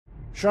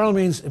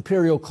Charlemagne's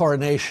imperial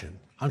coronation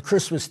on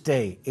Christmas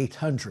Day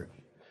 800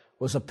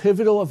 was a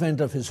pivotal event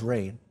of his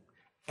reign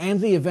and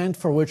the event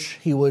for which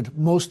he would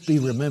most be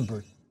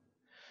remembered.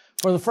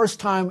 For the first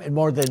time in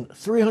more than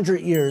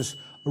 300 years,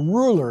 a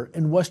ruler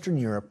in Western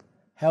Europe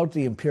held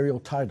the imperial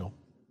title.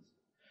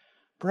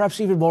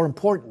 Perhaps even more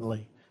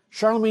importantly,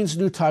 Charlemagne's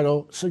new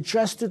title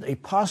suggested a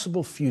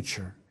possible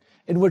future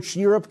in which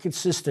Europe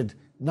consisted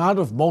not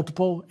of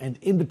multiple and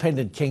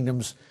independent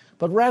kingdoms,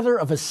 but rather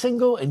of a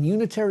single and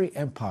unitary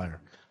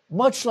empire,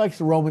 much like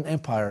the Roman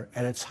Empire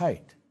at its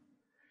height.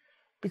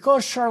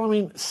 Because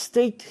Charlemagne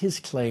staked his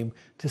claim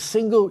to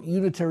single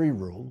unitary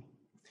rule,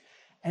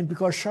 and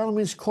because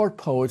Charlemagne's court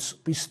poets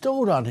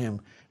bestowed on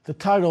him the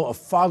title of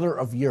Father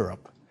of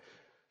Europe,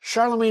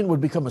 Charlemagne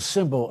would become a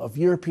symbol of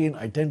European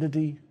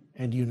identity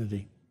and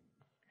unity.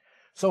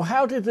 So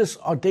how did this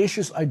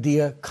audacious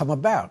idea come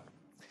about?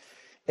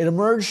 It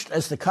emerged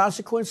as the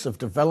consequence of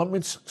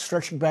developments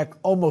stretching back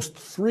almost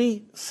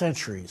 3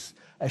 centuries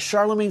as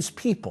Charlemagne's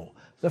people,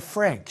 the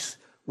Franks,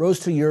 rose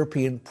to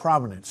European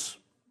prominence.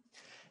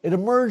 It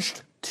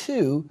emerged,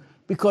 too,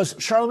 because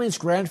Charlemagne's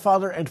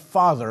grandfather and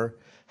father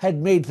had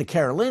made the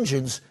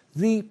Carolingians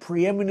the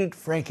preeminent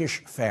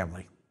Frankish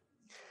family.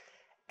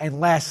 And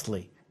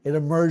lastly, it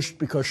emerged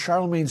because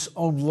Charlemagne's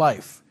own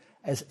life,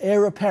 as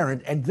heir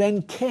apparent and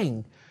then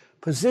king,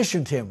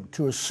 positioned him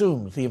to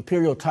assume the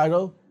imperial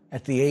title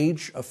at the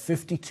age of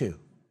 52.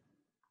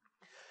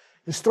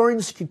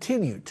 Historians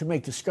continue to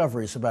make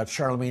discoveries about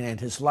Charlemagne and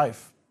his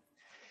life.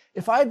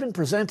 If I had been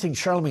presenting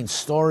Charlemagne's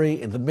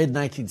story in the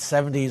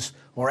mid-1970s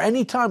or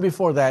any time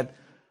before that,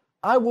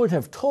 I would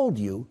have told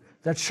you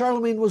that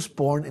Charlemagne was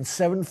born in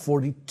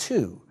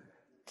 742,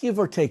 give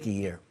or take a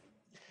year.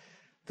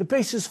 The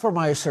basis for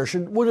my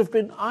assertion would have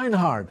been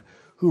Einhard,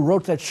 who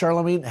wrote that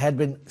Charlemagne had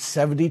been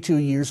 72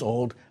 years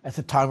old at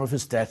the time of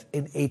his death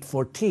in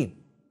 814.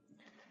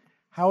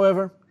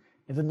 However,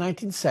 in the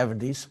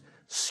 1970s,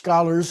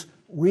 scholars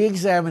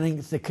re-examining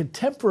the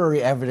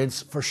contemporary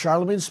evidence for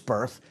Charlemagne's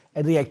birth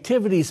and the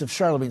activities of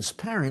Charlemagne's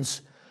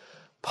parents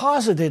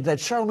posited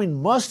that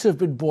Charlemagne must have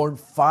been born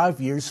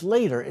 5 years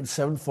later in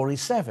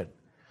 747.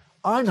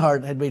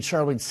 Einhard had made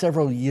Charlemagne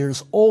several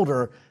years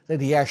older than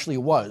he actually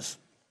was.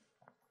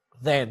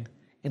 Then,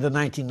 in the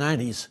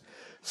 1990s,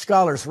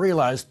 scholars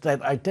realized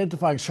that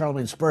identifying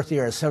Charlemagne's birth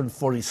year as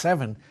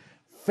 747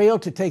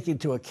 failed to take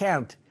into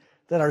account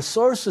that our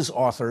sources'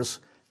 authors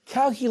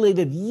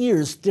calculated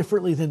years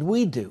differently than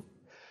we do.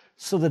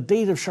 So the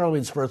date of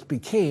Charlemagne's birth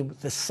became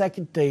the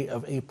 2nd day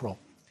of April,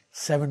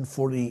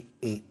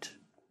 748.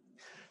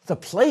 The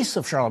place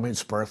of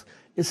Charlemagne's birth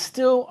is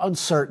still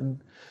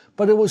uncertain,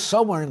 but it was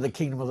somewhere in the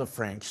kingdom of the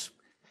Franks,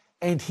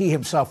 and he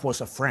himself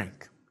was a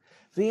Frank.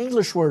 The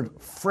English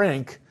word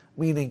Frank,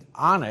 meaning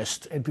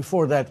honest, and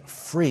before that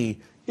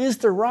free, is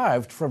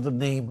derived from the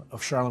name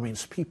of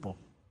Charlemagne's people.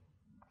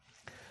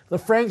 The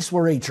Franks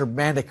were a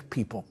Germanic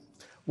people,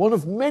 one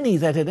of many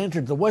that had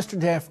entered the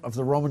western half of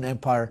the Roman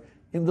Empire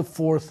in the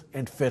 4th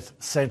and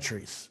 5th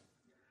centuries.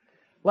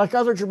 Like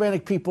other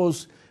Germanic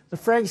peoples, the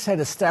Franks had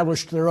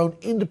established their own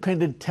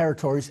independent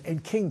territories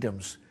and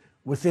kingdoms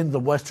within the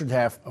western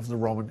half of the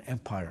Roman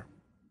Empire.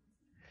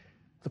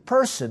 The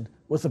person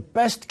with the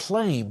best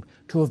claim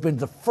to have been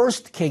the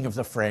first king of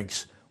the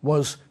Franks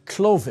was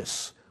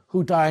Clovis,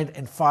 who died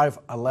in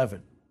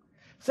 511.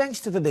 Thanks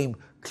to the name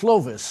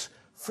Clovis,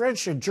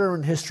 French and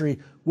German history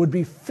would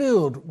be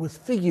filled with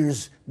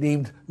figures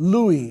named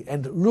Louis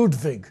and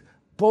Ludwig,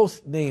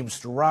 both names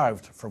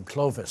derived from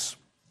Clovis.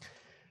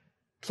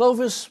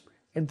 Clovis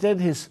and then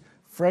his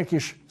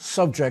Frankish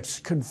subjects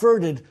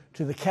converted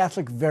to the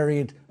Catholic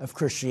variant of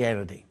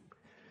Christianity.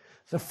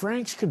 The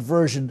Franks'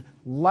 conversion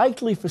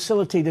likely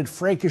facilitated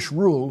Frankish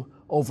rule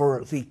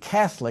over the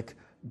Catholic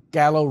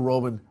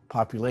Gallo-Roman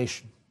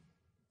population.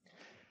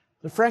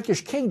 The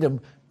Frankish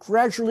kingdom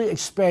gradually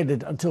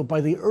expanded until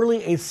by the early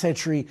 8th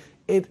century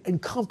it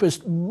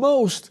encompassed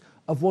most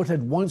of what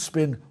had once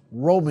been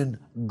Roman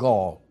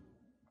Gaul.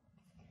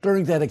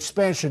 During that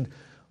expansion,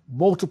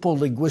 multiple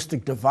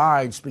linguistic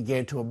divides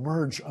began to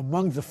emerge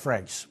among the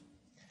Franks.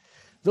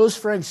 Those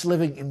Franks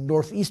living in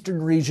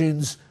northeastern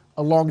regions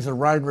along the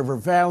Rhine River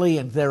Valley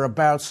and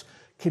thereabouts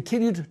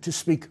continued to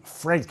speak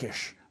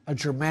Frankish, a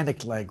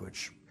Germanic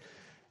language.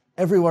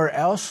 Everywhere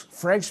else,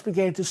 Franks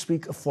began to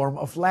speak a form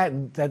of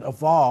Latin that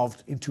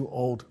evolved into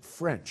Old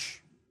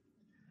French.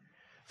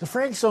 The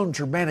Franks' own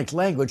Germanic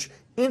language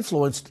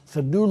influenced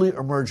the newly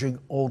emerging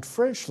Old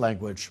French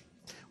language,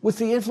 with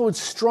the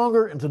influence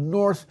stronger in the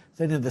north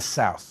than in the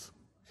south.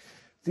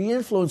 The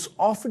influence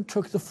often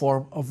took the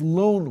form of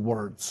loan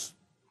words.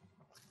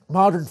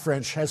 Modern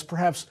French has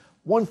perhaps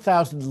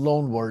 1,000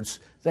 loan words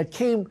that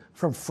came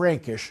from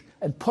Frankish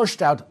and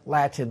pushed out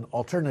Latin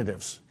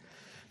alternatives.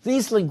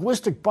 These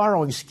linguistic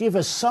borrowings give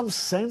us some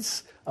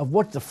sense of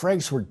what the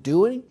Franks were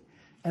doing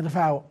and of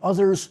how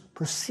others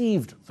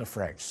perceived the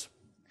Franks.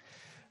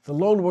 The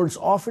loanwords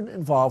often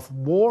involve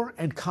war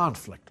and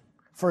conflict.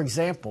 For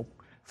example,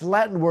 the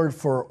Latin word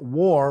for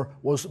war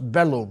was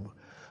bellum,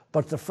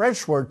 but the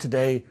French word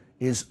today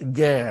is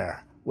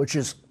guerre, which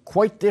is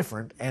quite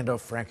different and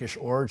of Frankish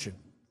origin.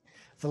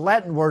 The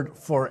Latin word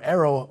for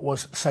arrow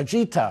was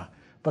sagitta,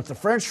 but the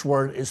French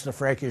word is the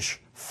Frankish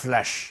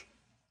flèche.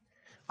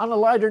 On a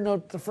lighter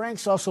note, the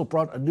Franks also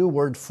brought a new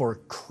word for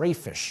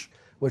crayfish,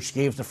 which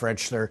gave the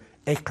French their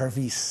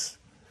écrevisse.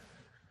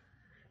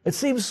 It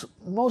seems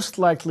most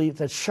likely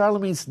that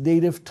Charlemagne's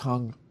native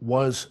tongue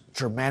was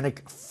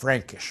Germanic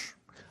Frankish,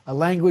 a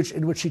language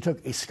in which he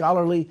took a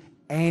scholarly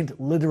and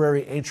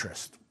literary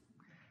interest.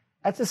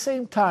 At the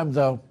same time,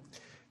 though,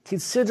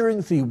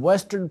 considering the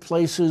Western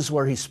places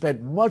where he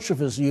spent much of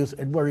his youth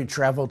and where he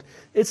traveled,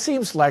 it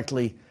seems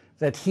likely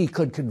that he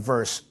could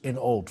converse in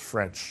Old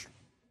French.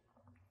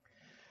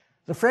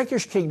 The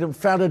Frankish kingdom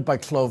founded by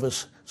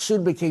Clovis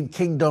soon became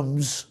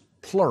kingdoms,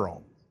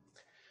 plural.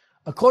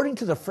 According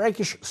to the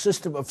Frankish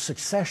system of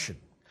succession,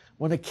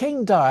 when a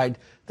king died,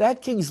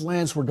 that king's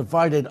lands were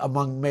divided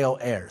among male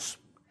heirs.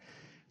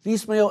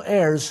 These male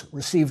heirs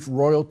received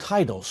royal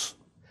titles.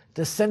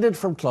 Descended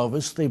from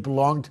Clovis, they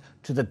belonged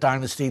to the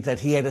dynasty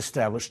that he had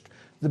established,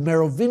 the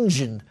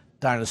Merovingian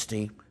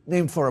dynasty,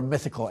 named for a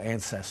mythical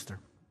ancestor.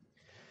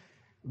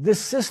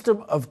 This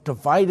system of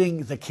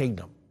dividing the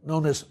kingdom,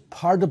 known as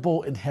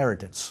partible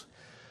inheritance,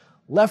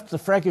 left the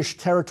Frankish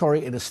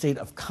territory in a state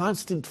of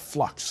constant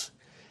flux.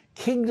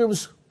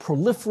 Kingdoms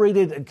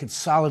proliferated and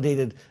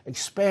consolidated,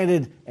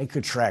 expanded and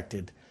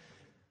contracted.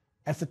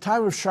 At the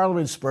time of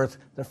Charlemagne's birth,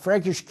 the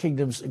Frankish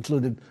kingdoms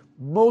included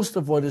most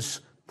of what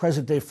is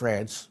present-day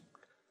France,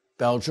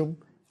 Belgium,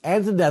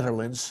 and the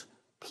Netherlands,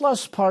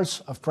 plus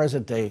parts of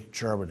present-day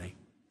Germany.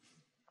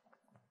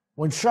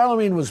 When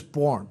Charlemagne was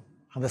born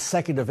on the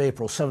 2nd of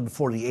April,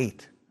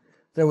 748,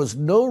 there was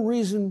no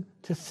reason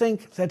to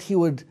think that he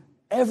would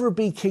ever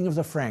be king of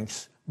the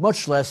Franks,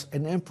 much less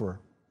an emperor.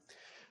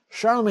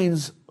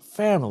 Charlemagne's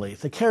family,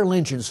 the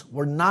Carolingians,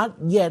 were not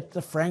yet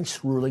the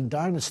Franks' ruling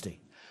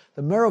dynasty.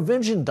 The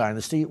Merovingian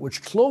dynasty,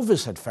 which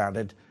Clovis had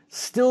founded,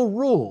 still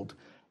ruled,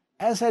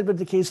 as had been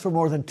the case for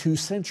more than 2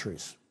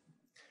 centuries.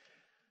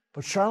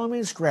 But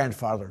Charlemagne's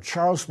grandfather,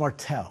 Charles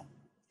Martel,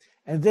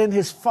 and then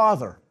his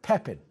father,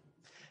 Pepin,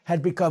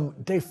 had become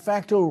de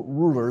facto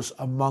rulers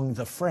among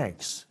the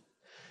Franks.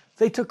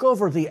 They took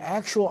over the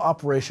actual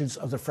operations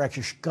of the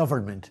Frankish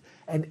government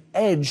and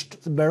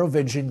edged the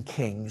Merovingian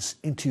kings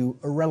into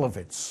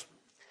irrelevance.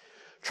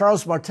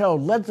 Charles Martel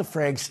led the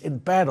Franks in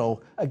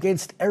battle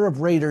against Arab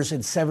raiders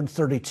in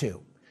 732,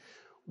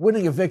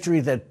 winning a victory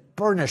that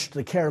burnished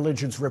the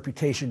Carolingians'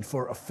 reputation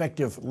for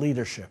effective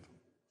leadership.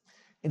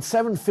 In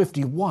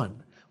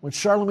 751, when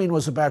Charlemagne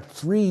was about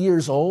 3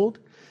 years old,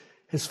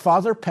 his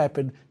father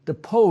Pepin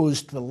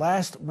deposed the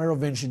last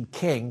Merovingian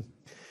king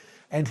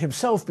and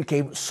himself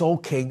became sole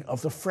king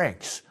of the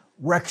Franks,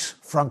 Rex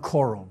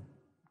Francorum.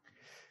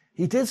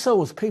 He did so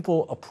with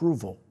papal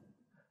approval.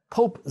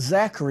 Pope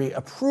Zachary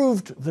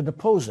approved the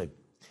deposing.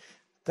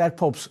 That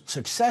pope's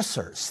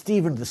successor,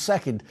 Stephen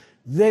II,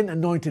 then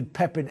anointed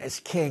Pepin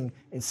as king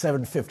in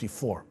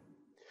 754.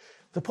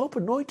 The pope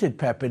anointed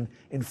Pepin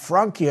in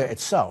Francia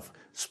itself,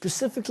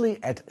 specifically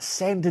at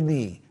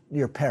Saint-Denis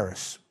near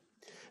Paris.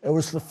 It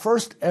was the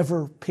first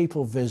ever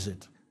papal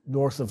visit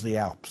north of the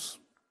Alps.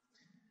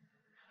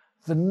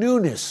 The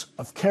newness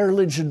of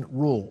Carolingian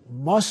rule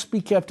must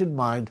be kept in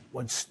mind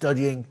when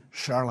studying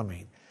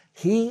Charlemagne.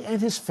 He and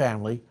his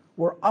family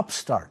were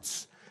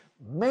upstarts.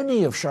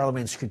 Many of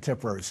Charlemagne's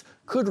contemporaries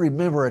could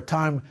remember a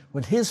time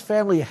when his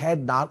family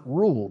had not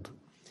ruled.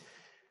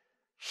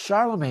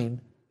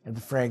 Charlemagne and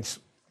the Franks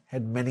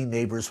had many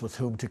neighbors with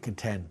whom to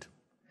contend.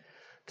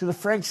 To the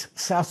Franks'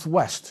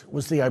 southwest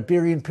was the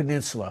Iberian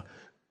Peninsula,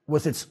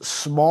 with its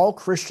small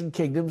Christian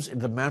kingdoms in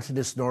the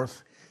mountainous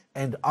north,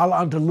 and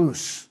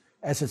Al-Andalus,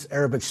 as its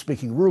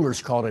Arabic-speaking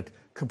rulers called it,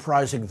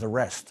 comprising the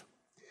rest.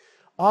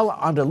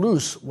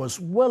 Al-Andalus was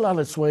well on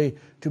its way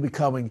to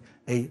becoming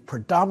a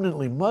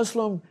predominantly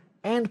Muslim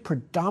and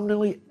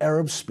predominantly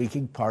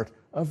Arab-speaking part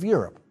of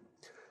Europe,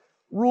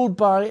 ruled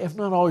by, if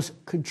not always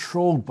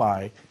controlled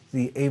by,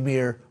 the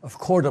Emir of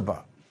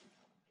Cordoba.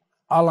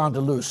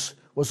 Al-Andalus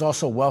was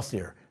also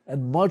wealthier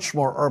and much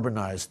more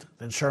urbanized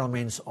than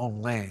Charlemagne's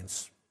own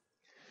lands.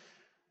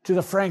 To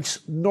the Franks'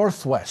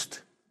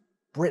 northwest,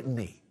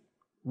 Brittany,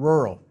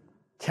 rural,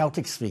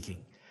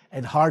 Celtic-speaking,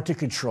 and hard to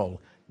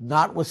control,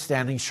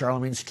 notwithstanding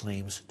Charlemagne's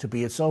claims to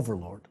be its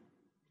overlord.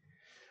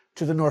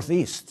 To the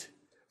northeast,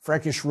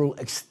 Frankish rule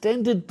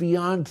extended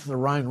beyond the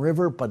Rhine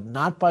River, but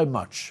not by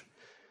much.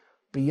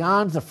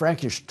 Beyond the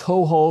Frankish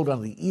toehold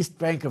on the east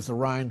bank of the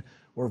Rhine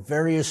were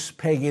various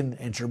pagan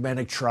and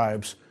Germanic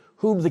tribes,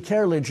 whom the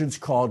Carolingians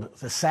called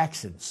the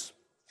Saxons.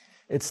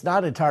 It's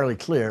not entirely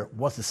clear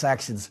what the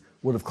Saxons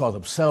would have called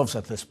themselves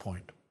at this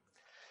point.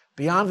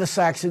 Beyond the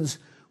Saxons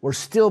were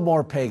still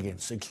more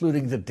pagans,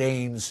 including the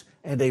Danes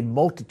and a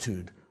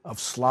multitude of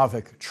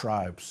Slavic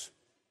tribes.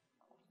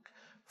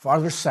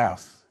 Farther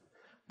south,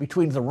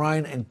 between the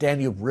Rhine and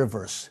Danube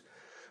rivers,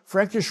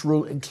 Frankish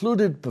rule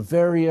included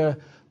Bavaria,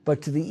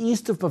 but to the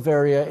east of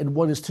Bavaria, in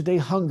what is today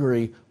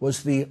Hungary,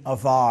 was the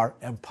Avar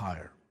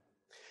Empire.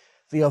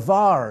 The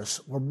Avars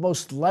were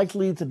most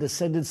likely the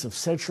descendants of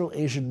Central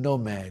Asian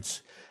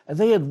nomads, and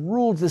they had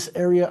ruled this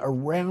area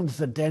around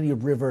the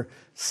Danube River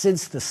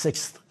since the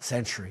 6th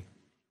century.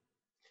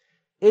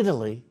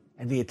 Italy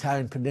and the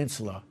Italian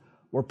peninsula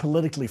were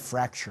politically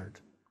fractured.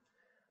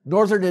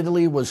 Northern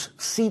Italy was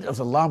seat of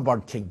the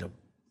Lombard kingdom.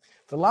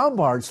 The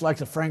Lombards, like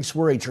the Franks,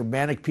 were a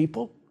Germanic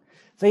people.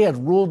 They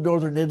had ruled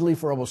northern Italy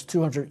for almost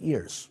 200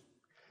 years.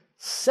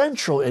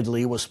 Central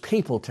Italy was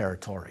papal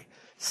territory,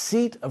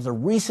 seat of the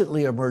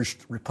recently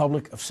emerged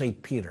Republic of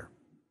St. Peter.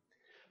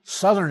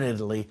 Southern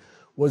Italy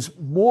was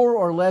more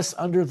or less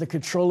under the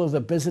control of the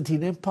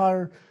Byzantine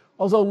Empire,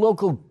 although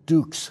local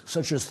dukes,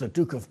 such as the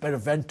Duke of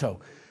Benevento,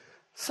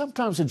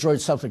 sometimes enjoyed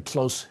something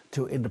close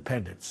to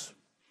independence.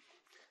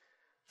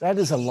 That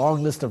is a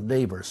long list of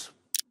neighbors,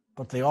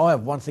 but they all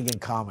have one thing in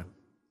common.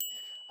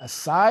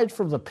 Aside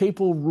from the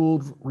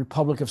papal-ruled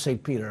Republic of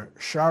St. Peter,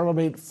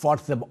 Charlemagne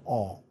fought them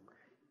all,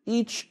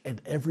 each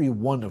and every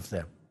one of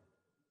them.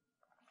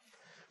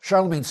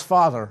 Charlemagne's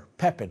father,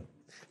 Pepin,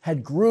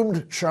 had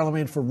groomed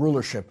Charlemagne for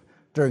rulership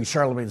during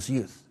Charlemagne's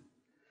youth.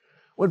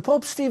 When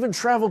Pope Stephen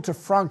traveled to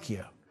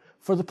Francia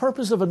for the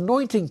purpose of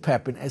anointing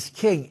Pepin as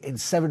king in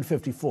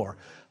 754,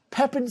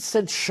 Pepin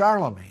sent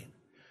Charlemagne,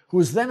 who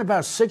was then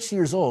about 6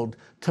 years old,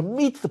 to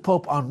meet the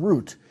Pope en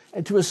route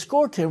and to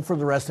escort him for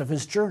the rest of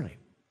his journey.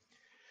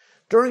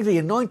 During the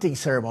anointing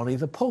ceremony,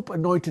 the Pope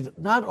anointed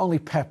not only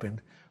Pepin,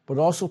 but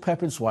also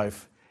Pepin's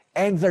wife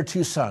and their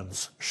 2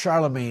 sons,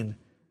 Charlemagne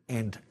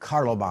and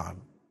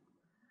Carloman.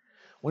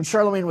 When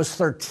Charlemagne was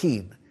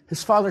 13,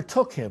 his father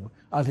took him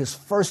on his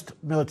first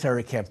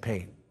military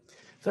campaign.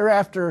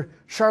 Thereafter,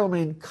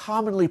 Charlemagne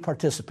commonly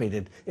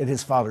participated in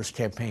his father's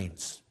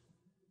campaigns.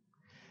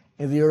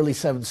 In the early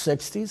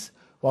 760s,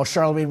 while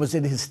Charlemagne was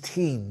in his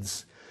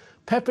teens,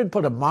 Pepin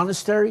put a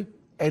monastery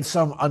and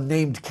some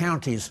unnamed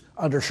counties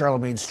under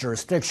Charlemagne's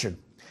jurisdiction,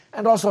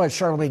 and also had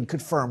Charlemagne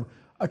confirm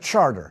a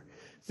charter.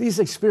 These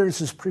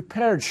experiences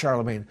prepared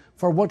Charlemagne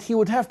for what he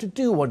would have to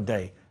do one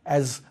day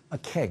as a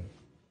king.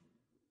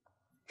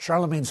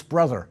 Charlemagne's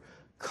brother,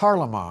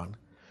 Carloman,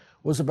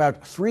 was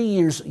about 3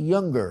 years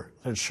younger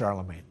than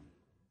Charlemagne.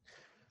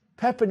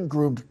 Pepin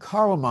groomed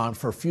Carloman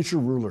for future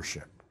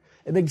rulership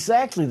in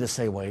exactly the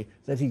same way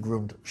that he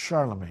groomed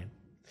Charlemagne.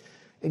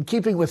 In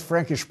keeping with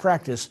Frankish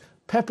practice,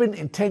 Pepin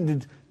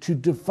intended to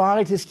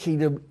divide his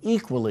kingdom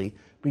equally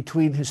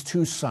between his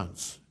 2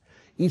 sons,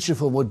 each of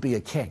whom would be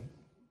a king.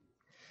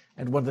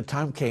 And when the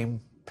time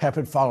came,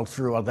 Pepin followed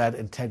through on that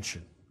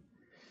intention.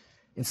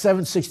 In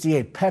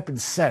 768, Pepin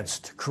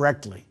sensed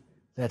correctly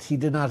that he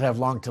did not have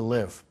long to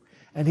live,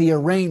 and he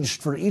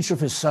arranged for each of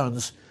his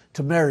sons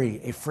to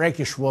marry a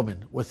Frankish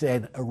woman with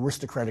an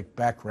aristocratic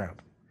background.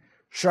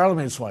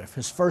 Charlemagne's wife,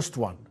 his first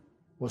one,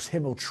 was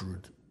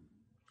Himiltrud.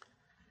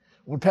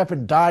 When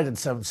Pepin died in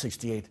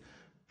 768,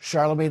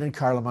 Charlemagne and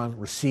Carloman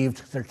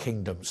received their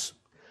kingdoms.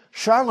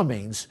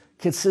 Charlemagne's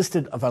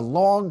consisted of a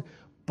long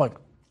but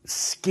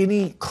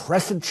skinny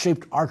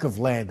crescent-shaped arc of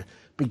land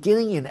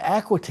beginning in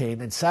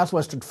Aquitaine in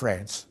southwestern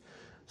France,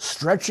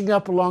 stretching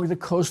up along the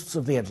coasts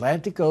of the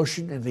Atlantic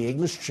Ocean and the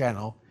English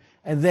Channel,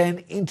 and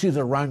then into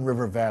the Rhine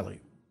River Valley.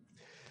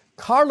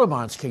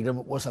 Carloman's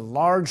kingdom was a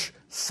large,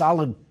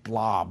 solid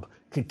blob,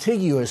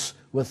 contiguous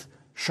with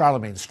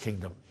Charlemagne's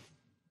kingdom.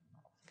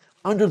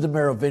 Under the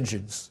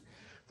Merovingians,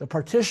 the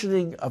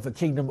partitioning of a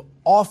kingdom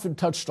often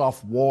touched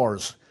off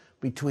wars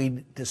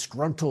between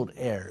disgruntled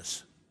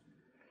heirs.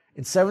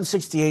 In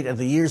 768 and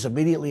the years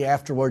immediately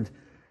afterward,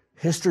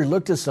 history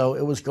looked as though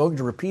it was going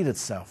to repeat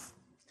itself.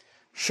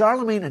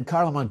 Charlemagne and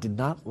Carloman did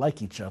not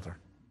like each other.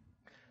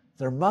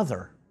 Their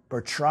mother,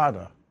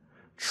 Bertrada,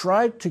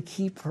 tried to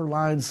keep her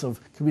lines of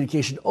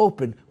communication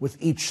open with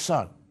each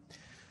son.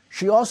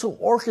 She also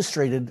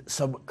orchestrated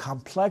some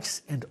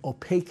complex and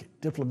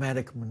opaque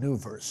diplomatic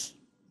maneuvers.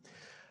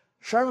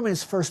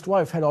 Charlemagne's first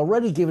wife had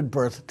already given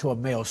birth to a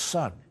male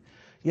son,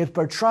 yet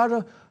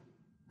Bertrada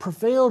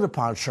prevailed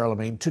upon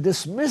Charlemagne to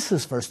dismiss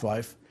his first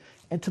wife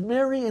and to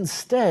marry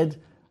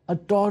instead a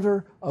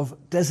daughter of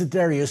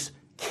Desiderius,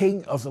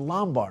 king of the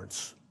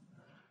Lombards.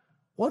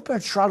 What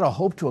Bertrada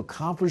hoped to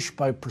accomplish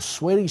by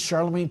persuading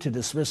Charlemagne to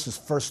dismiss his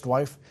first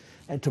wife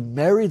and to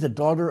marry the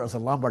daughter of the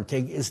Lombard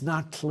king is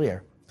not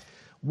clear.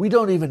 We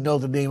don't even know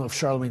the name of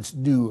Charlemagne's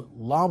new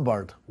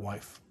Lombard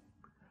wife.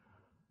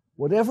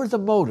 Whatever the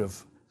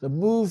motive, the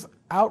move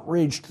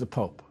outraged the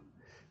Pope,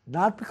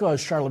 not because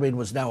Charlemagne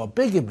was now a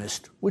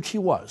bigamist, which he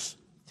was,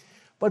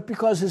 but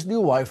because his new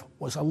wife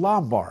was a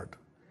Lombard.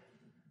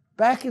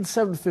 Back in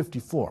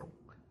 754,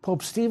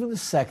 Pope Stephen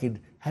II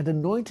had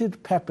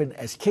anointed Pepin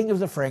as king of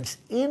the Franks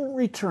in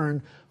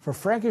return for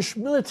Frankish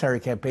military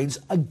campaigns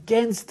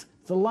against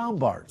the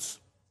Lombards.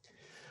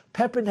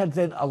 Pepin had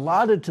then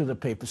allotted to the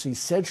papacy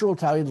central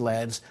Italian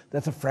lands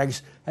that the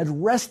Franks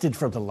had wrested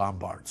from the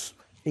Lombards,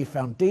 a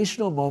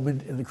foundational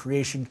moment in the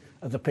creation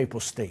of the papal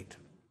state.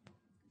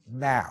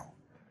 Now,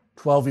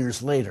 12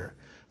 years later,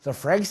 the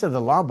Franks and the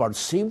Lombards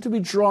seem to be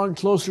drawing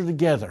closer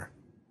together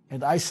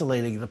and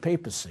isolating the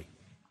papacy.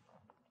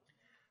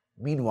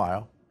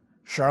 Meanwhile,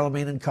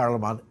 Charlemagne and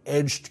Carloman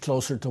edged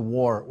closer to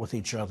war with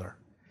each other.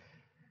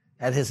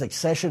 At his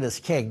accession as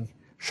king,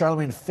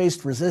 Charlemagne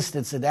faced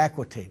resistance in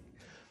Aquitaine.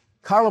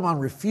 Carloman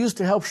refused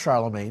to help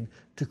Charlemagne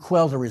to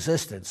quell the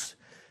resistance,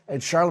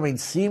 and Charlemagne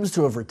seems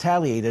to have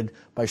retaliated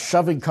by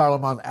shoving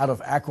Carloman out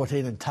of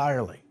Aquitaine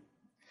entirely.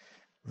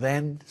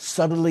 Then,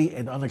 suddenly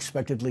and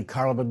unexpectedly,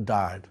 Carloman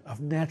died of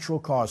natural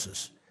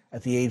causes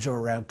at the age of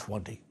around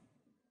 20.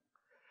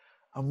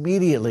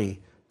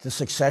 Immediately, the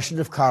succession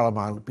of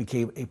Carloman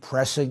became a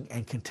pressing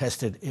and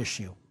contested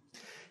issue.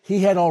 He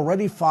had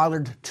already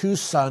fathered 2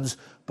 sons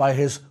by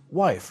his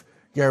wife,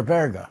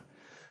 Gerberga.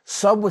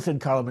 Some within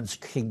Carloman's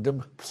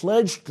kingdom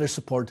pledged their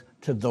support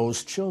to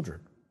those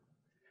children.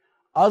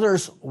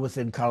 Others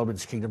within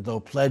Carloman's kingdom, though,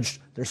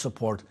 pledged their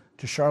support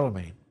to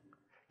Charlemagne.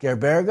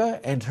 Gerberga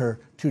and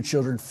her 2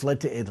 children fled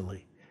to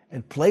Italy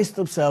and placed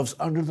themselves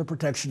under the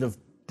protection of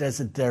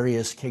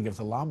Desiderius, king of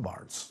the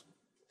Lombards.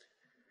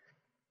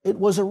 It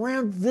was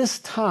around this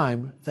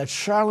time that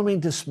Charlemagne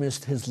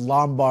dismissed his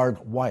Lombard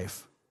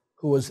wife,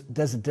 who was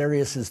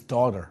Desiderius's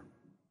daughter.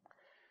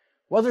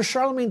 Whether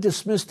Charlemagne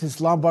dismissed his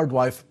Lombard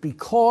wife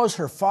because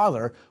her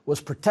father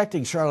was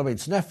protecting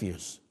Charlemagne's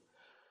nephews,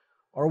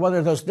 or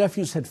whether those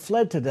nephews had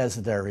fled to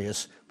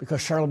Desiderius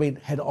because Charlemagne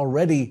had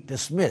already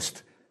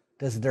dismissed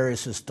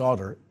Desiderius's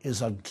daughter,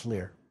 is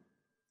unclear.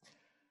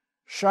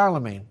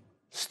 Charlemagne,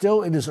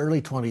 still in his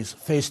early 20s,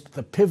 faced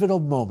the pivotal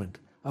moment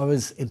of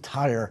his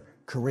entire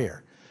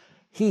career.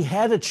 He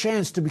had a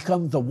chance to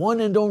become the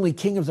one and only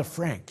king of the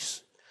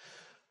Franks.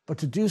 But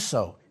to do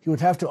so, he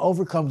would have to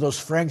overcome those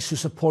Franks who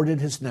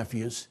supported his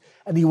nephews,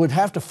 and he would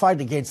have to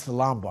fight against the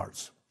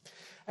Lombards.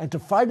 And to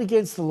fight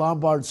against the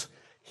Lombards,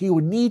 he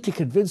would need to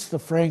convince the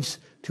Franks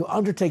to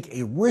undertake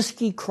a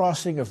risky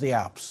crossing of the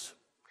Alps.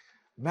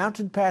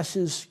 Mountain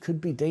passes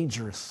could be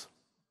dangerous.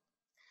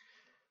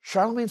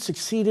 Charlemagne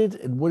succeeded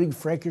in winning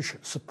Frankish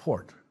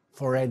support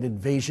for an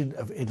invasion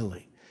of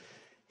Italy.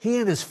 He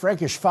and his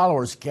Frankish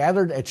followers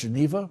gathered at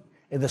Geneva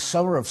in the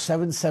summer of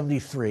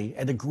 773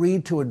 and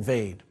agreed to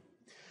invade.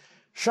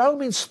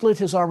 Charlemagne split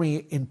his army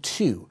in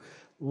 2,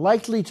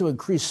 likely to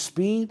increase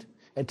speed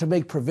and to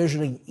make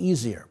provisioning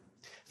easier.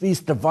 These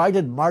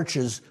divided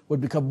marches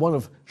would become one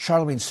of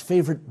Charlemagne's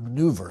favorite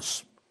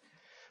maneuvers.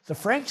 The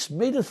Franks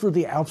made it through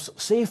the Alps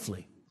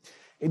safely.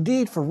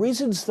 Indeed, for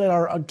reasons that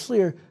are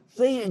unclear,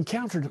 they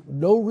encountered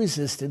no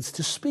resistance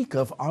to speak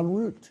of en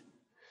route.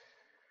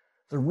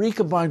 The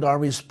recombined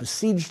armies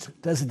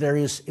besieged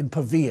Desiderius in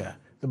Pavia,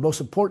 the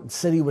most important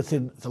city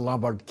within the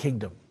Lombard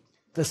kingdom.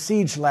 The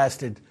siege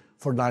lasted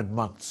for 9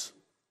 months.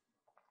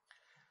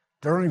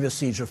 During the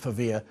siege of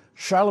Pavia,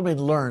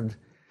 Charlemagne learned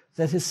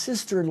that his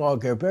sister-in-law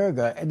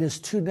Gerberga and his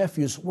 2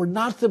 nephews were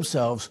not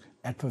themselves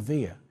at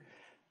Pavia.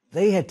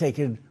 They had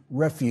taken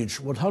refuge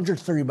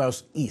 130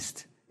 miles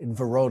east in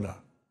Verona.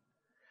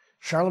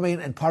 Charlemagne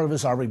and part of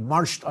his army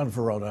marched on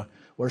Verona,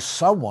 where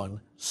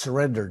someone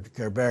surrendered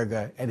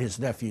Gerberga and his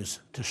nephews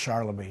to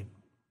Charlemagne.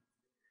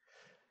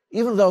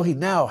 Even though he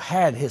now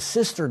had his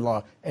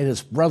sister-in-law and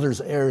his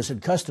brother's heirs in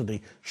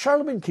custody,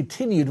 Charlemagne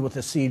continued with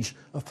the siege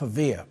of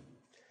Pavia.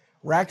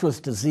 Racked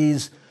with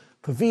disease,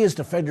 Pavia's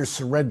defenders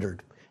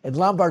surrendered, and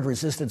Lombard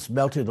resistance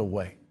melted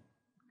away.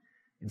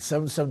 In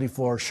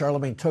 774,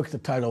 Charlemagne took the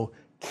title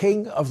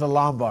King of the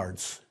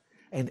Lombards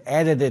and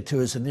added it to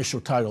his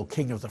initial title,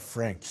 King of the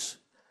Franks.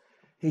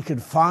 He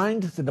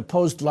confined the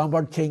deposed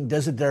Lombard king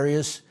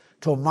Desiderius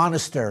to a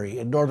monastery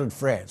in northern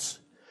France,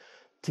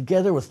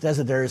 together with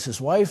Desiderius'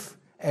 wife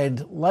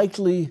and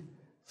likely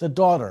the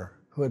daughter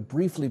who had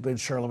briefly been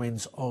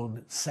Charlemagne's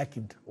own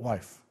second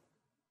wife.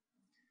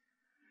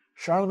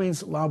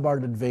 Charlemagne's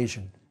Lombard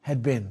invasion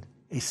had been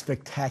a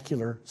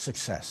spectacular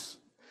success.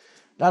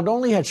 Not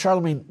only had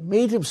Charlemagne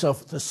made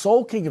himself the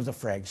sole king of the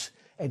Franks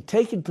and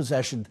taken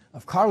possession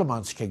of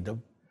Carloman's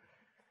kingdom,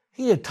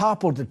 he had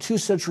toppled the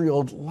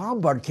 2-century-old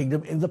Lombard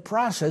kingdom in the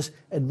process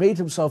and made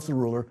himself the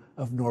ruler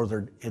of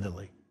northern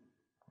Italy.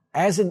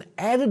 As an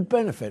added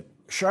benefit,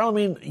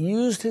 Charlemagne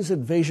used his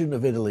invasion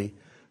of Italy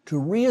to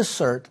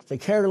reassert the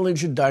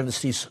Carolingian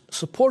dynasty's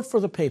support for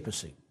the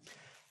papacy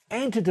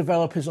and to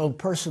develop his own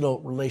personal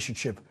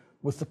relationship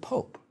with the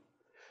Pope.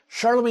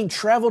 Charlemagne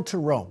traveled to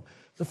Rome,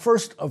 the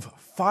first of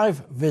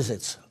 5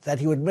 visits that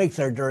he would make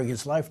there during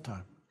his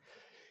lifetime.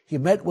 He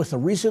met with the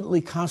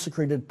recently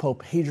consecrated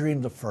Pope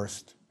Hadrian I,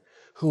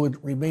 who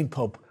would remain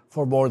Pope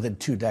for more than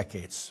 2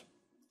 decades.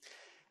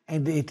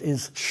 And it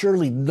is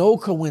surely no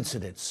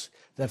coincidence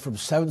that from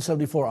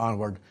 774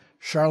 onward,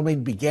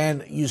 Charlemagne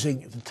began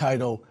using the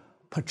title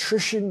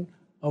Patrician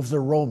of the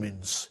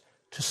Romans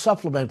to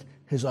supplement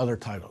his other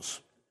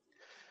titles.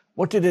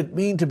 What did it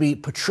mean to be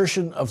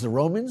Patrician of the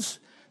Romans?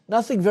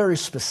 Nothing very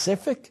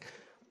specific,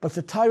 but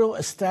the title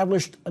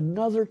established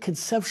another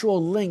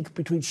conceptual link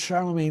between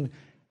Charlemagne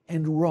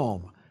and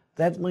Rome.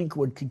 That link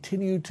would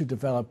continue to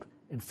develop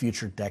in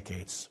future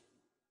decades.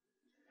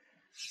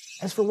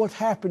 As for what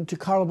happened to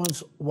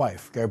Carloman's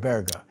wife,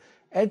 Gerberga,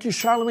 and to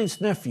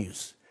Charlemagne's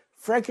nephews,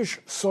 Frankish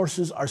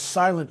sources are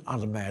silent on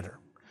the matter.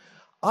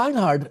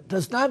 Einhard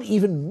does not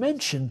even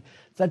mention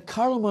that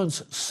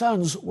Carloman's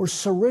sons were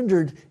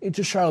surrendered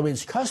into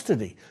Charlemagne's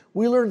custody.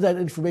 We learned that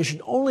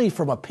information only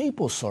from a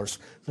papal source,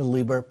 the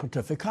Liber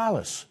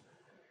Pontificalis.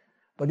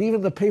 But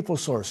even the papal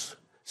source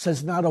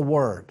says not a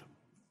word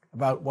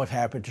about what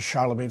happened to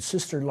Charlemagne's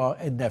sister-in-law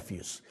and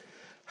nephews.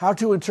 How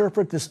to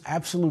interpret this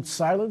absolute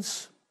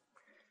silence?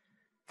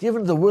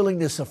 Given the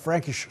willingness of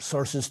Frankish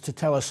sources to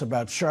tell us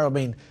about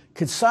Charlemagne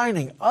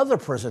consigning other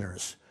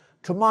prisoners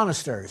to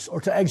monasteries or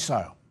to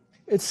exile,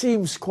 it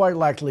seems quite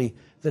likely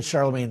that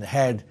Charlemagne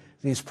had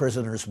these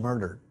prisoners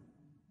murdered.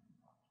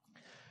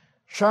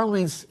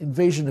 Charlemagne's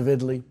invasion of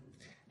Italy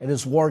and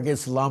his war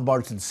against the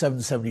Lombards in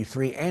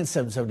 773 and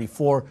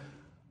 774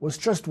 was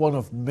just one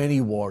of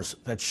many wars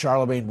that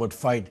Charlemagne would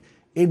fight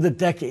in the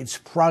decades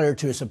prior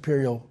to his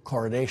imperial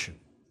coronation.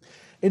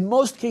 In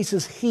most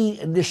cases, he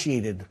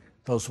initiated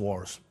those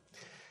wars.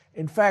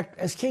 In fact,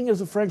 as king of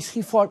the Franks,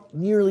 he fought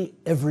nearly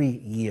every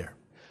year.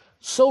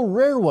 So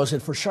rare was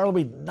it for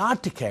Charlemagne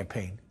not to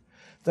campaign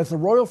that the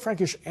Royal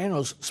Frankish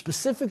Annals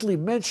specifically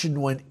mention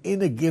when,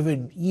 in a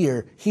given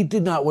year, he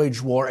did not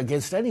wage war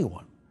against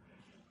anyone.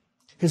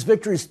 His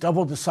victories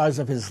doubled the size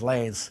of his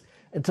lands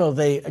until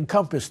they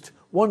encompassed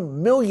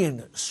 1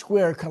 million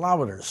square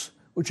kilometers,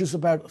 which is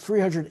about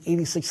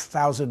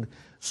 386,000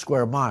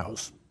 square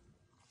miles.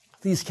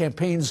 These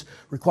campaigns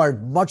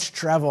required much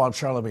travel on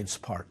Charlemagne's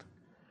part.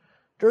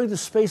 During the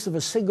space of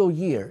a single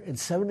year, in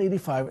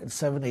 785 and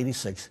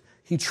 786,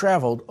 he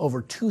traveled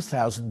over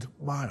 2,000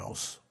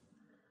 miles.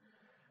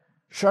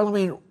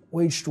 Charlemagne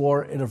waged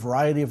war in a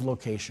variety of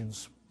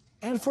locations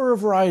and for a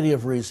variety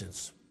of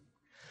reasons.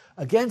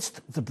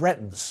 Against the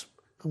Bretons,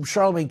 whom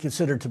Charlemagne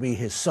considered to be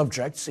his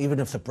subjects, even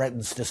if the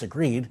Bretons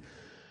disagreed,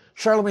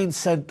 Charlemagne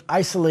sent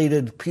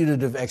isolated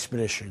punitive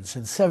expeditions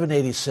in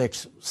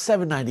 786,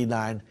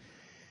 799,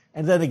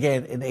 and then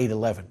again in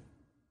 811.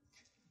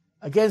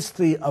 Against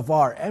the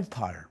Avar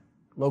Empire,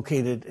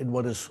 located in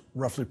what is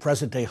roughly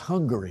present-day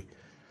Hungary,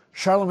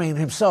 Charlemagne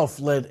himself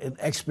led an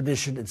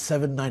expedition in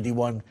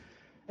 791,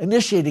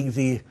 initiating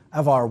the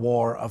Avar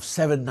War of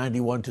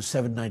 791 to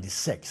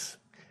 796.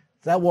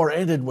 That war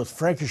ended with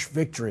Frankish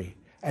victory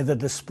and the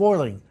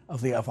despoiling of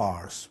the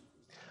Avars.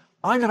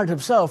 Einhard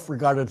himself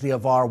regarded the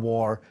Avar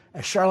War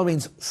as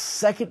Charlemagne's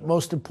second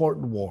most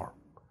important war,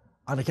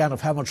 on account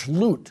of how much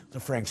loot the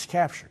Franks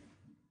captured.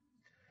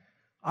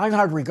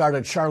 Einhard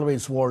regarded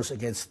Charlemagne's wars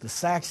against the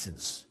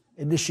Saxons,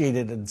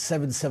 initiated in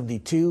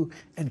 772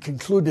 and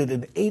concluded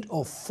in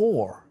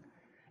 804,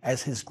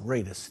 as his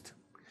greatest.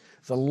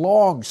 The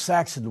long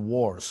Saxon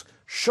wars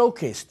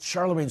showcased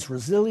Charlemagne's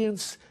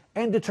resilience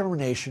and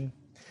determination,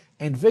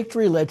 and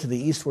victory led to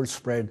the eastward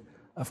spread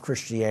of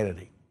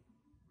Christianity.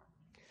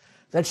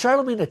 That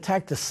Charlemagne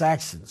attacked the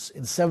Saxons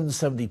in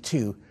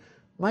 772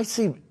 might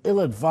seem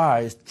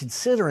ill-advised,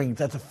 considering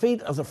that the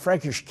fate of the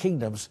Frankish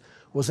kingdoms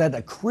was at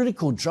a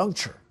critical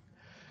juncture.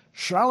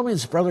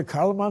 Charlemagne's brother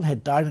Carloman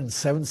had died in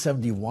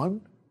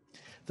 771.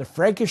 The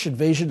Frankish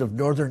invasion of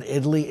northern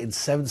Italy in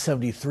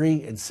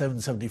 773 and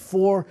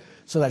 774,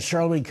 so that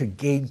Charlemagne could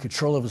gain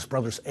control of his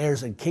brother's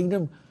heirs and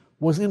kingdom,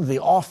 was in the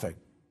offing.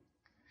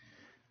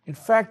 In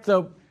fact,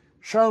 though,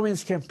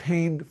 Charlemagne's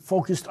campaign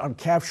focused on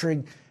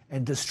capturing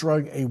and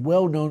destroying a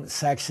well-known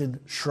Saxon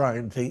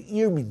shrine, the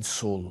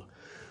Irminsul,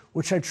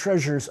 which had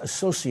treasures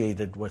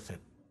associated with it.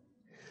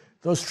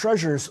 Those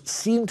treasures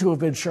seem to have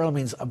been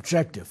Charlemagne's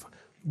objective.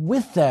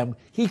 With them,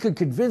 he could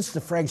convince the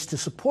Franks to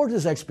support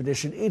his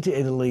expedition into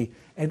Italy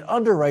and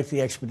underwrite the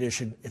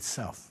expedition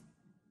itself.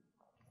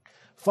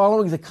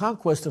 Following the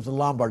conquest of the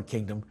Lombard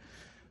kingdom,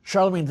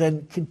 Charlemagne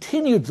then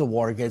continued the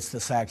war against the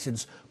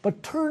Saxons,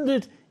 but turned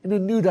it in a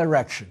new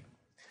direction.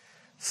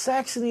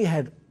 Saxony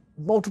had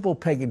multiple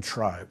pagan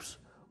tribes,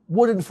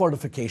 wooden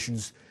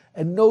fortifications,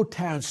 and no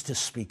towns to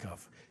speak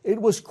of. It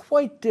was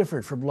quite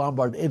different from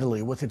Lombard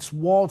Italy, with its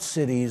walled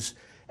cities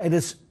and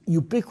its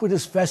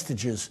ubiquitous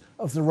vestiges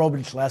of the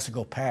Roman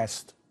classical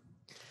past.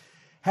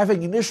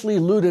 Having initially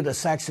looted a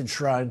Saxon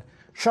shrine,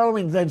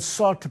 Charlemagne then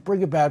sought to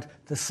bring about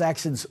the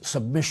Saxons'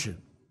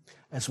 submission,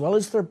 as well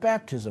as their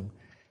baptism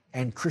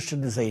and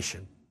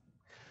Christianization.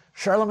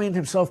 Charlemagne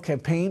himself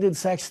campaigned in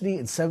Saxony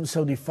in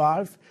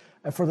 775,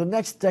 and for the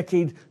next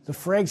decade, the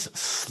Franks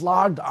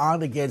slogged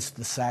on against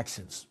the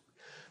Saxons.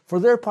 For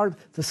their part,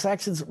 the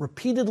Saxons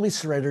repeatedly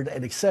surrendered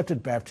and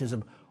accepted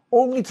baptism,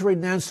 only to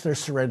renounce their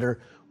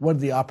surrender when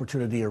the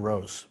opportunity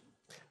arose.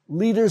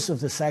 Leaders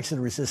of the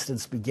Saxon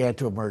resistance began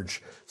to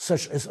emerge,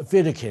 such as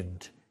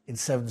Widukind in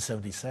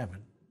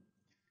 777.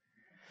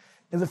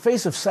 In the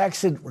face of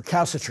Saxon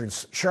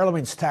recalcitrance,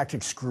 Charlemagne's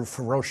tactics grew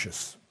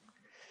ferocious.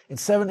 In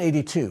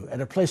 782,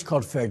 at a place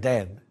called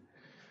Verdun,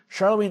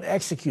 Charlemagne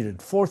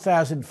executed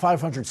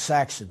 4,500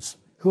 Saxons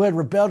who had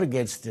rebelled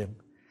against him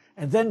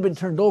and then been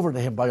turned over to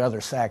him by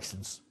other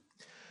Saxons.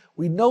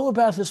 We know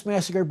about this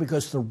massacre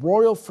because the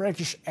Royal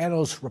Frankish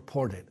Annals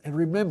report it. And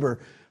remember,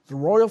 the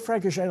Royal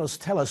Frankish Annals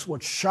tell us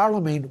what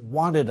Charlemagne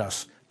wanted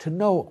us to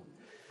know.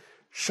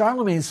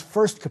 Charlemagne's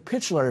first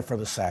capitulary for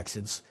the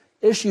Saxons,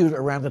 issued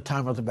around the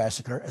time of the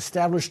massacre,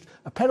 established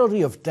a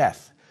penalty of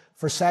death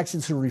for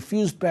Saxons who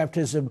refused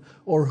baptism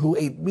or who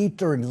ate meat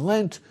during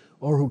Lent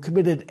or who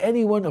committed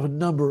any one of a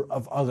number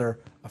of other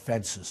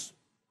offenses.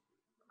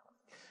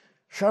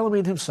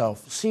 Charlemagne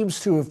himself seems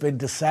to have been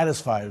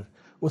dissatisfied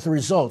with the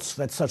results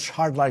that such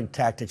hardline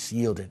tactics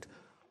yielded.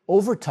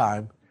 Over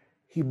time,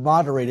 he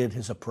moderated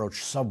his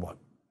approach somewhat.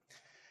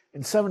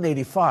 In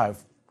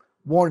 785,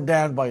 Worn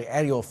down by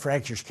annual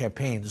Frankish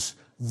campaigns,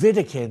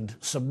 Wittekind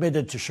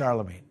submitted to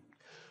Charlemagne,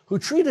 who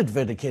treated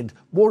Wittekind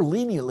more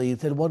leniently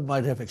than one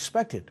might have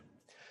expected.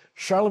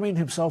 Charlemagne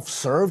himself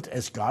served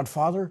as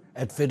godfather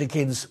at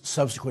Wittekind's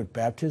subsequent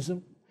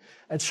baptism,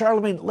 and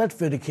Charlemagne let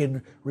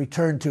Wittekind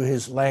return to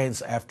his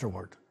lands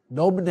afterward.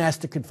 No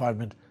monastic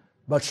confinement,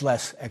 much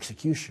less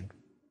execution.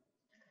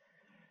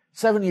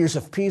 7 years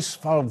of peace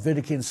followed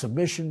Wittekind's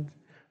submission,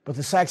 but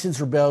the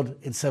Saxons rebelled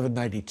in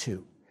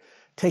 792,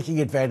 taking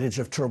advantage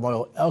of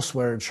turmoil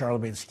elsewhere in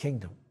Charlemagne's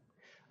kingdom.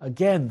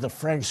 Again, the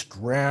Franks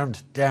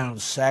ground down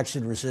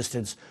Saxon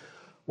resistance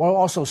while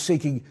also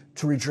seeking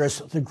to redress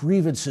the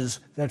grievances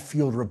that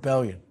fueled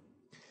rebellion.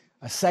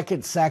 A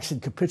second Saxon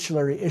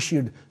capitulary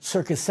issued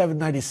circa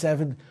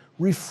 797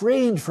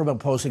 refrained from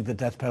imposing the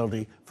death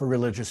penalty for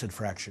religious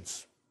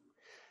infractions.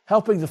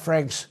 Helping the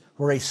Franks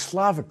were a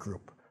Slavic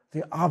group,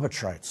 the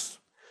Obotrites,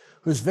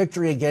 whose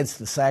victory against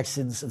the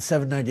Saxons in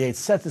 798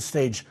 set the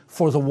stage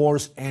for the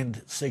war's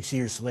end 6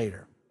 years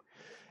later.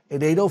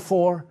 In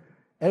 804,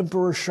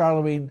 Emperor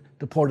Charlemagne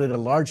deported a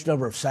large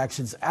number of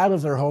Saxons out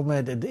of their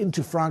homeland and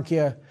into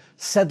Francia,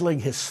 settling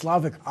his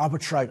Slavic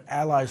Obotrite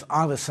allies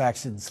on the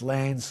Saxons'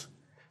 lands.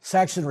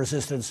 Saxon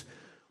resistance,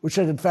 which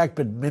had in fact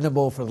been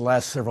minimal for the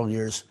last several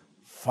years,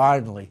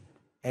 finally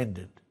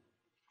ended.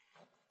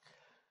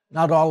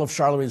 Not all of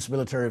Charlemagne's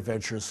military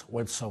ventures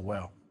went so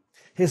well.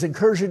 His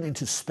incursion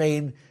into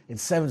Spain in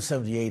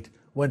 778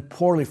 went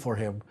poorly for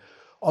him,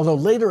 although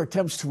later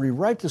attempts to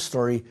rewrite the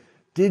story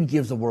did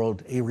give the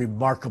world a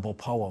remarkable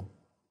poem.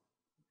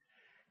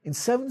 In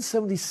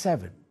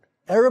 777,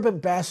 Arab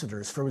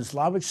ambassadors from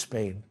Islamic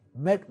Spain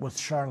met with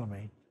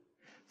Charlemagne.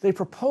 They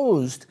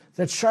proposed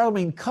that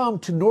Charlemagne come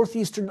to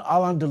northeastern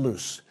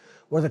Al-Andalus,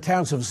 where the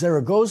towns of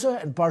Zaragoza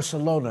and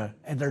Barcelona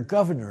and their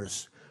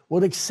governors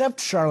would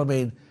accept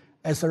Charlemagne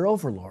as their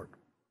overlord.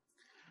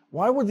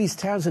 Why would these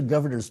towns and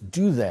governors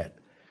do that?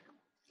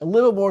 A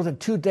little more than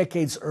 2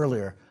 decades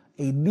earlier,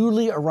 a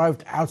newly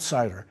arrived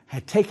outsider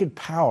had taken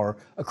power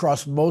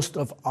across most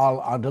of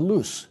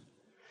Al-Andalus.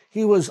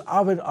 He was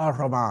Abd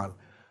ar-Rahman,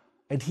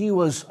 and he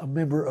was a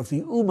member of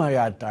the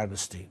Umayyad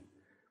dynasty,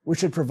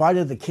 which had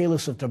provided the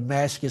caliphs of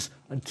Damascus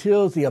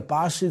until the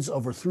Abbasids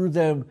overthrew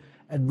them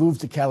and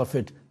moved the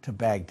caliphate to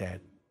Baghdad.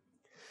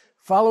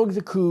 Following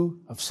the coup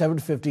of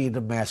 750 in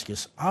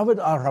Damascus, Abd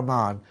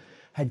ar-Rahman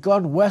had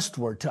gone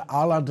westward to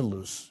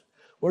Al-Andalus,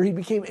 where he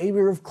became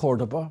emir of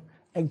Cordoba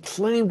and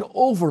claimed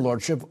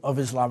overlordship of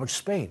Islamic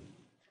Spain.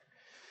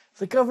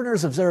 The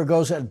governors of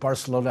Zaragoza and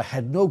Barcelona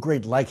had no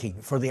great liking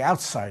for the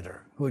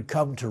outsider who had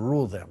come to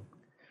rule them,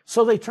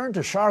 so they turned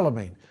to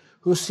Charlemagne,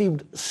 who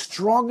seemed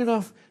strong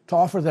enough to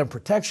offer them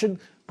protection,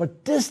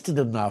 but distant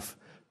enough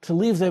to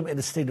leave them in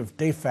a state of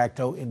de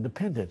facto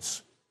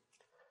independence.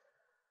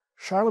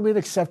 Charlemagne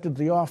accepted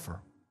the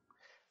offer.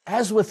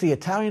 As with the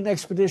Italian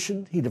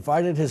expedition, he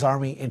divided his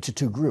army into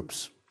 2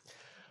 groups.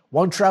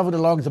 One traveled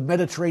along the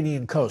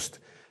Mediterranean coast.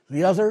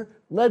 The other,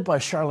 led by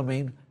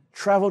Charlemagne,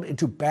 traveled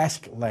into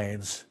Basque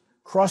lands,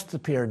 crossed the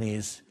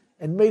Pyrenees,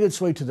 and made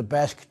its way to the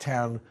Basque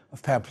town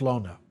of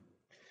Pamplona.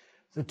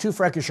 The 2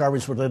 Frankish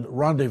armies would then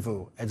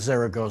rendezvous at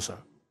Zaragoza.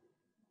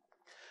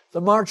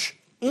 The march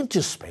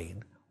into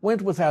Spain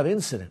went without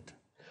incident,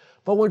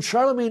 but when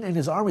Charlemagne and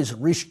his armies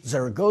reached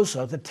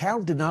Zaragoza, the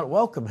town did not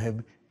welcome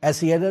him as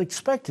he had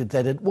expected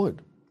that it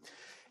would.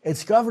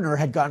 Its governor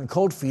had gotten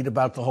cold feet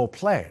about the whole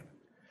plan.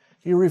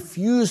 He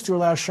refused to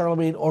allow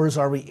Charlemagne or his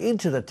army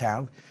into the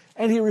town,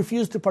 and he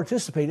refused to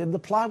participate in the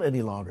plot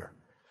any longer.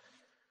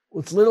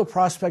 With little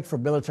prospect for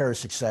military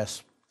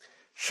success,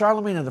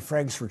 Charlemagne and the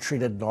Franks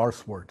retreated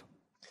northward.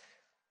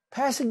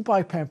 Passing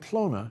by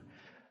Pamplona,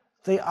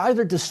 they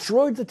either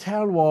destroyed the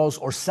town walls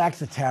or sacked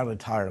the town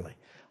entirely.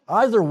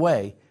 Either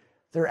way,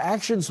 their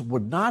actions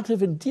would not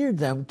have endeared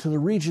them to the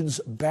region's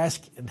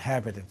Basque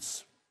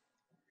inhabitants.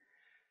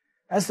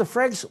 As the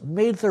Franks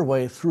made their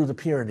way through the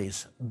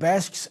Pyrenees,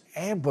 Basques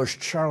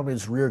ambushed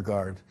Charlemagne's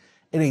rearguard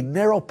in a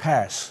narrow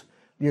pass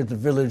near the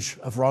village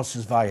of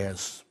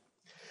Vies.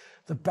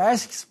 The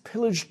Basques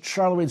pillaged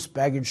Charlemagne's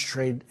baggage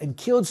train and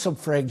killed some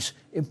Franks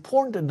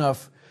important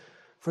enough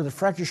for the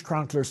Frankish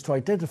chroniclers to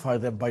identify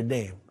them by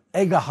name: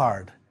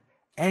 Egahard,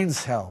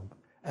 Anshelm,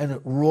 and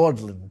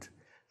Rodland,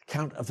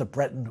 Count of the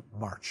Breton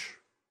March.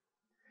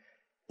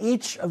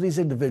 Each of these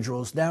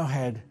individuals now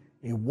had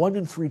a 1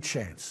 in 3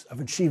 chance of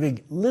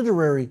achieving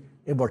literary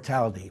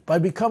immortality by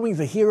becoming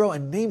the hero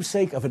and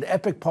namesake of an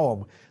epic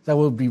poem that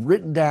will be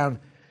written down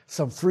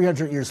some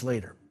 300 years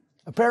later.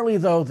 Apparently,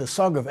 though, the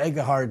Song of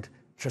Egahard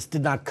just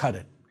did not cut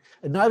it,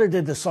 and neither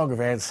did the Song of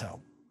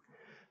Anshelm.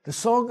 The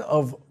Song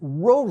of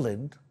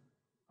Roland,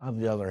 on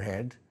the other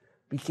hand,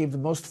 became the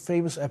most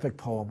famous epic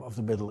poem of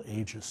the Middle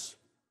Ages.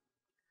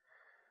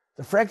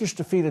 The Frankish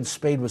defeat in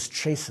Spain was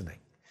chastening.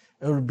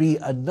 It would be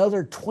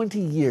another 20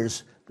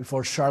 years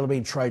before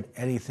Charlemagne tried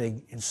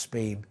anything in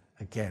Spain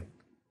again.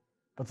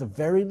 But the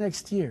very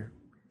next year,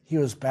 he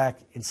was back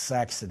in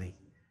Saxony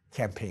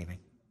campaigning.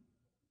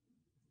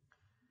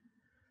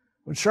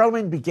 When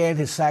Charlemagne began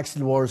his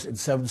Saxon wars in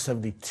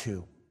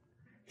 772,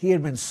 he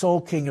had been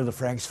sole king of the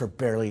Franks for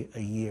barely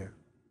a year.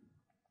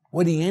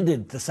 When he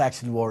ended the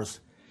Saxon Wars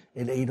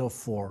in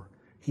 804,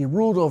 he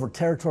ruled over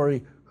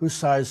territory whose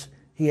size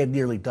he had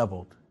nearly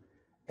doubled,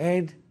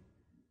 and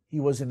he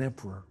was an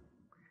emperor.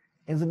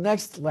 In the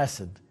next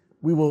lesson,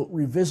 we will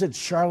revisit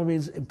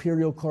Charlemagne's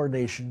imperial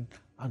coronation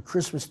on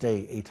Christmas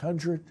Day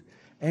 800,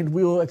 and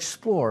we will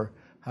explore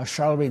how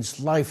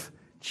Charlemagne's life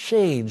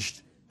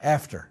changed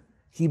after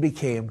he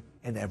became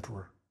an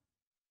emperor.